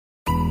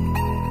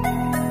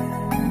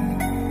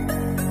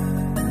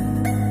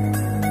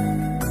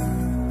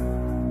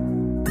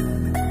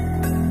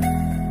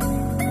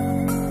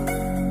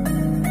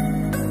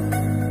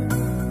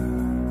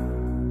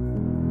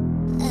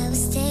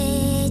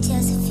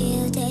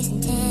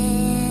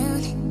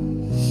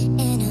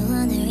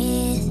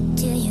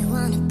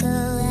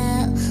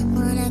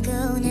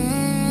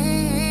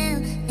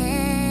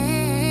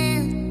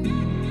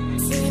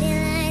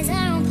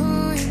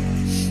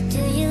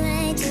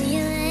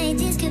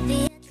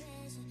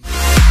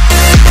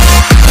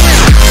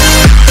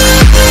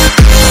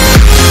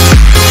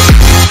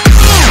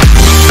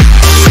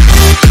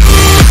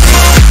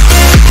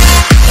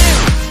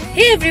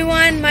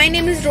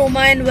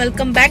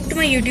welcome back to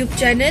my YouTube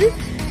channel.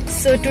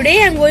 So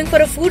today I'm going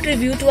for a food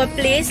review to a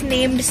place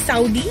named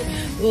Southi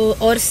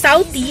or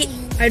Southi.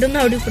 I don't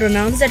know how to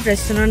pronounce that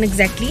restaurant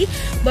exactly,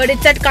 but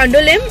it's at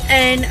Candolim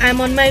and I'm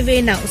on my way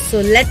now.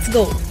 So let's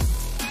go.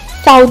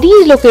 Southi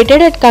is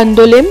located at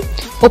Candolim,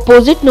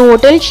 opposite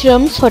Novotel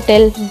Shrams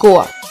Hotel,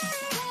 Goa.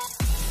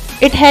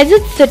 It has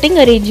its sitting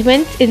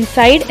arrangements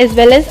inside as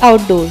well as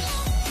outdoors.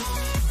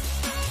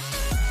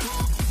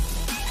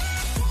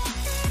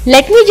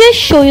 Let me just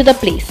show you the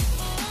place.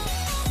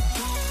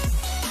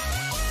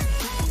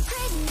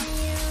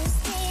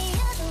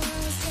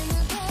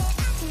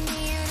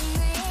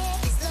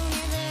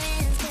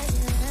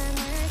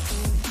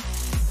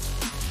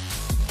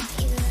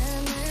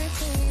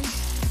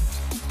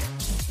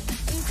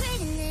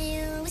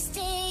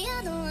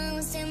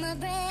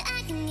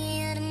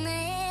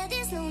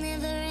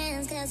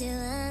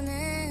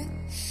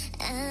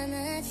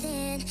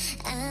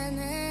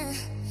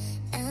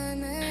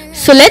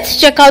 So let's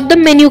check out the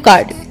menu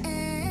card.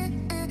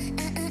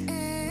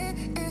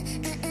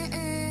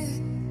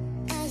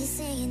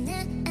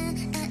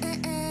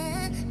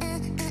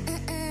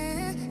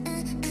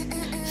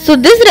 So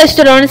this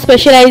restaurant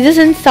specializes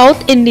in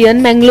South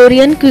Indian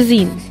Mangalorean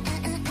cuisine.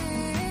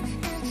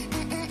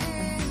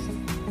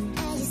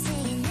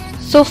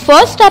 So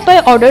first up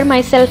I ordered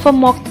myself a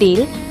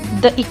mocktail,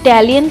 the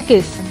Italian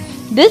Kiss.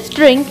 This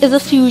drink is a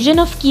fusion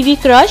of kiwi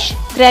crush,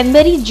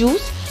 cranberry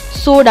juice,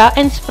 soda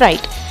and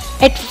Sprite.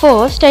 At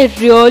first, I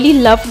really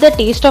loved the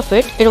taste of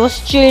it. It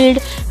was chilled,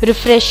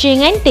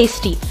 refreshing and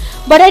tasty.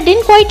 But I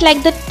didn't quite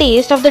like the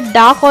taste of the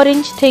dark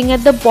orange thing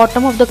at the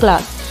bottom of the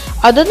glass.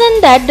 Other than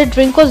that, the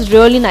drink was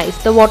really nice.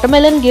 The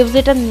watermelon gives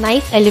it a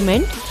nice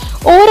element.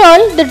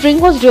 Overall, the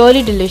drink was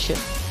really delicious.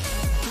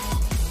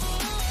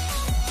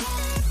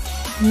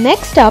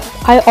 Next up,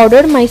 I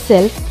ordered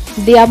myself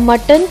their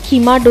mutton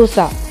keema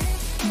dosa.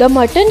 The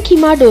mutton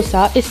keema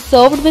dosa is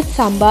served with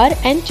sambar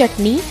and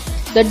chutney.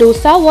 The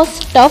dosa was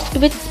stuffed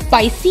with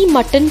spicy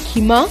mutton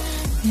keema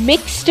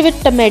mixed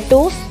with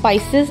tomato,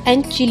 spices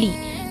and chili.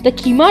 The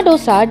keema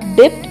dosa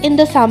dipped in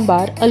the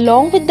sambar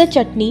along with the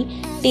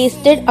chutney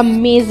tasted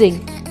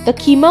amazing. The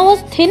keema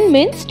was thin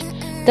minced,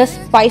 the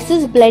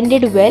spices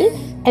blended well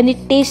and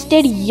it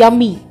tasted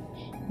yummy.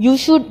 You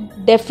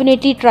should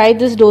definitely try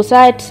this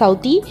dosa at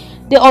Southi.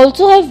 They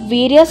also have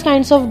various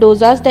kinds of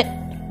dosas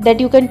that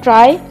you can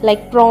try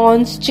like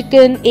prawns,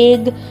 chicken,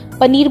 egg,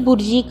 paneer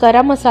burji,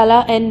 kara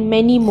masala and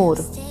many more.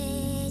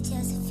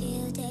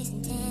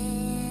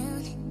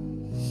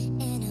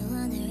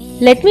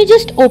 Let me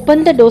just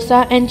open the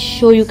dosa and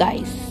show you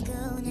guys.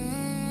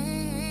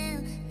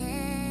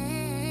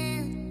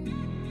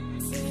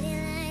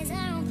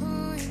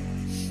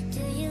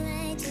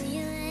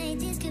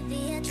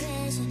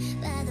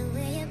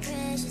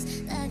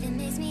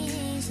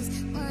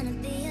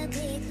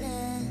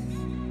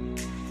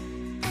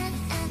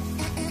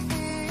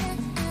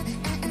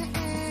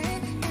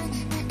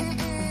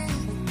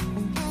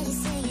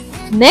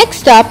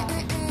 Next up,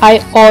 I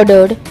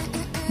ordered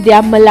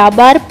their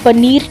Malabar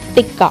Paneer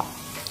Tikka.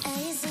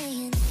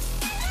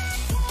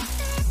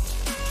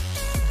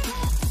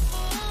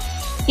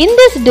 In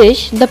this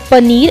dish, the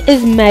paneer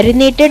is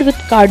marinated with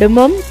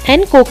cardamom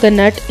and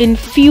coconut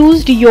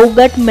infused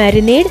yogurt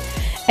marinade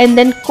and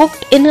then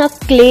cooked in a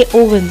clay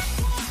oven.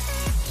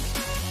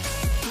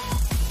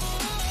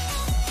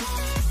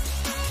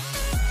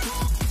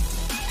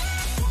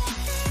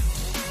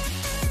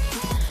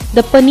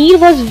 The paneer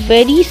was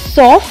very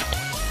soft,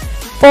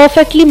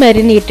 perfectly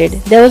marinated.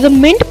 There was a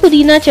mint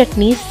pudina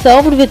chutney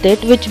served with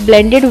it which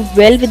blended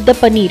well with the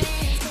paneer.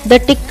 The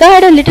tikka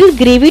had a little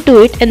gravy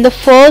to it and the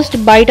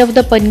first bite of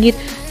the paneer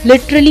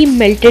literally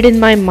melted in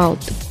my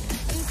mouth.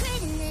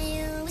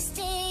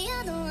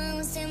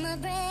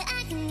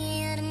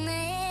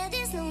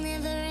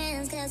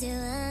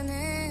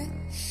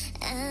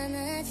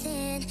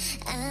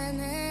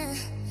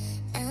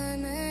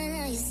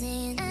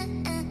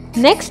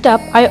 Next up,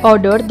 I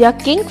ordered their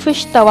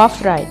kingfish tawa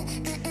fry.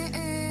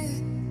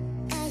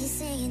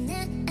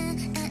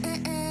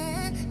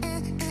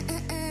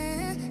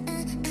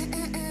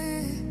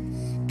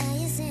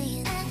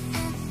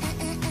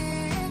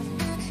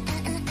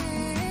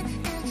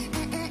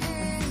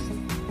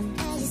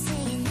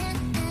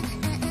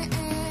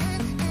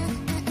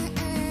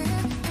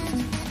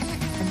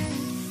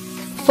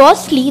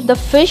 Firstly, the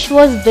fish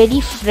was very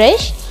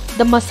fresh.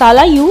 The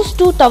masala used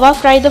to tawa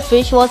fry the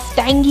fish was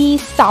tangy,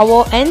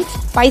 sour and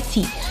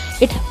spicy.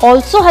 It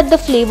also had the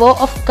flavor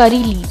of curry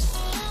leaves.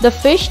 The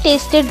fish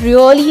tasted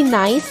really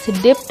nice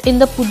dipped in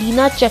the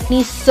pudina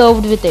chutney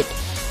served with it.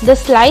 The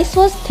slice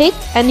was thick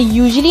and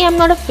usually I'm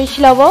not a fish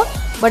lover,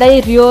 but I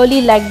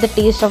really liked the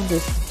taste of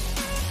this.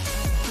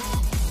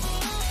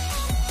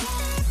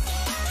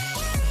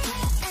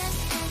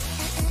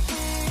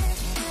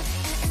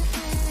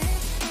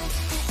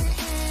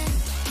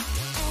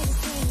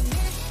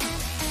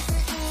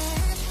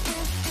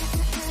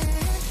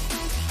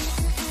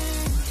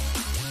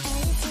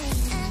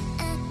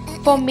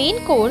 For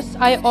main course,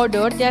 I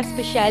ordered their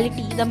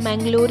speciality, the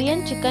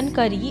Mangalorean chicken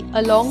curry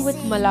along with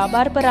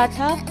Malabar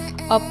paratha,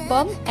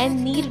 appam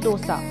and neer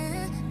dosa.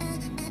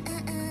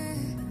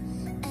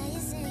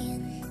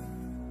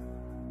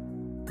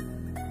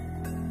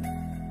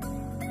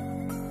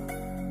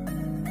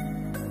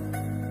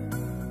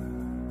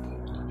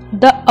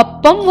 The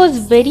appam was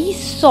very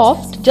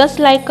soft, just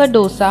like a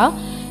dosa,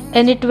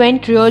 and it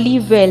went really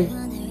well.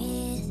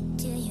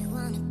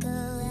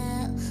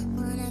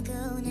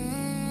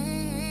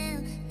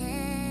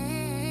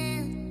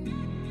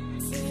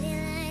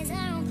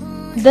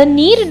 The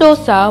neer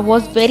dosa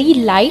was very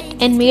light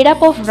and made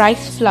up of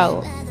rice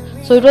flour,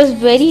 so it was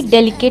very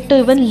delicate to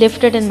even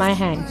lift it in my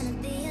hands.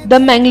 The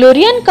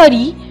Mangalorean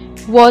curry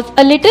was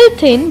a little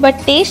thin, but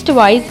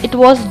taste-wise it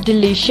was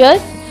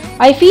delicious.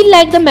 I feel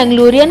like the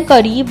Mangalorean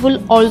curry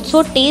will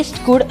also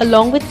taste good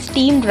along with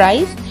steamed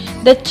rice.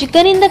 The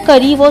chicken in the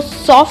curry was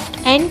soft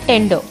and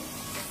tender.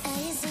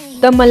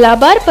 The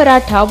Malabar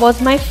paratha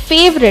was my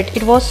favorite.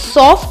 It was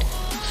soft,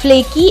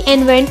 flaky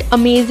and went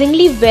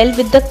amazingly well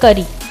with the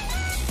curry.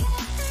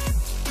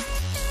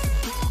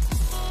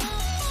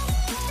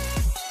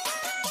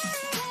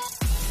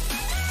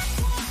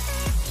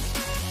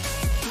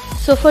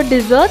 So for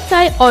desserts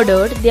I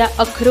ordered their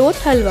akhrot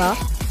halwa,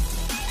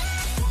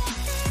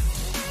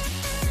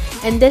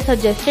 and they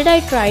suggested I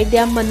try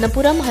their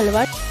Manappuram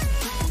halwa.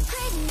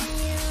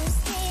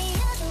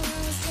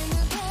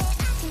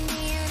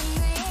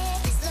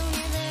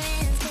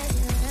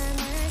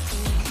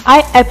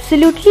 I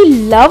absolutely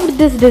loved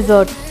this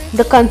dessert.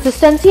 The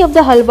consistency of the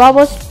halwa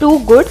was too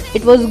good.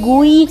 It was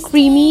gooey,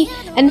 creamy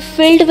and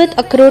filled with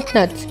akhrot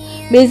nuts.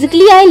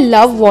 Basically I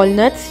love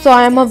walnuts, so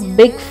I am a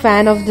big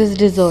fan of this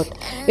dessert.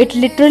 It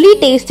literally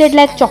tasted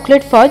like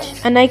chocolate fudge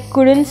and I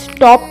couldn't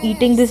stop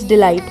eating this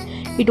delight.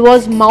 It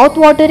was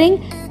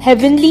mouth-watering,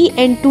 heavenly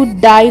and to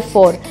die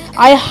for.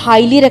 I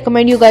highly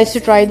recommend you guys to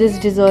try this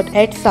dessert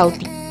at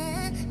Southi.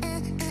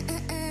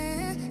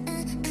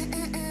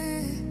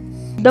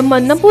 The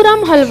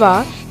Manappuram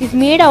halwa is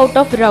made out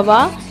of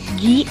rava,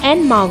 ghee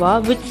and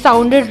mawa, which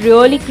sounded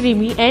really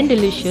creamy and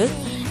delicious.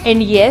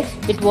 And yes,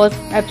 it was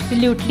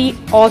absolutely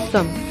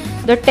awesome.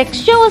 The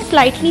texture was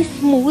slightly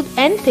smooth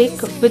and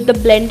thick with the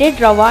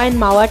blended rava and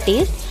mawa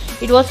taste.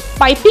 It was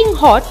piping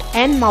hot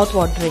and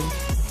mouth-watering.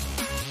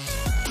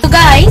 So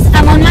guys,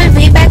 I'm on my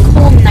way back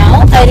home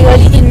now. I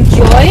really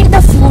enjoyed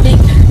the food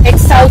at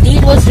Southi.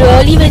 It was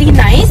really very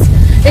nice.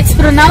 It's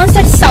pronounced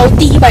as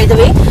Southi, by the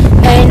way.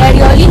 And I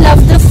really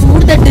loved the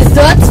food. The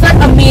desserts were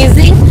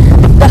amazing.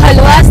 The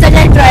halwas that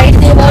I tried,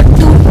 they were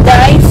to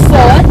die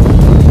for.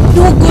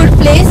 Too good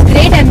place,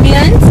 great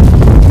ambience.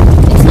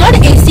 It's not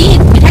AC,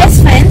 it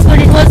has fans, but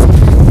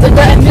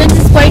the ambience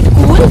is quite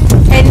cool.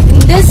 And in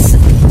this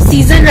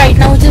season right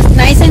now, which is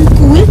nice and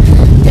cool,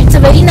 it's a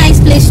very nice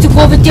place to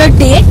go with your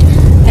date.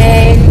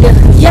 And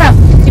yeah,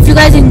 if you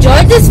guys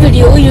enjoyed this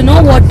video, you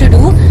know what to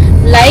do.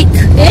 Like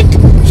it,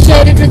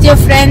 share it with your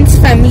friends,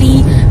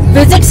 family,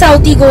 visit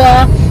Southi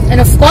Goa, and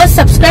of course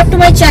subscribe to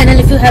my channel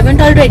if you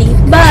haven't already.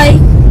 Bye.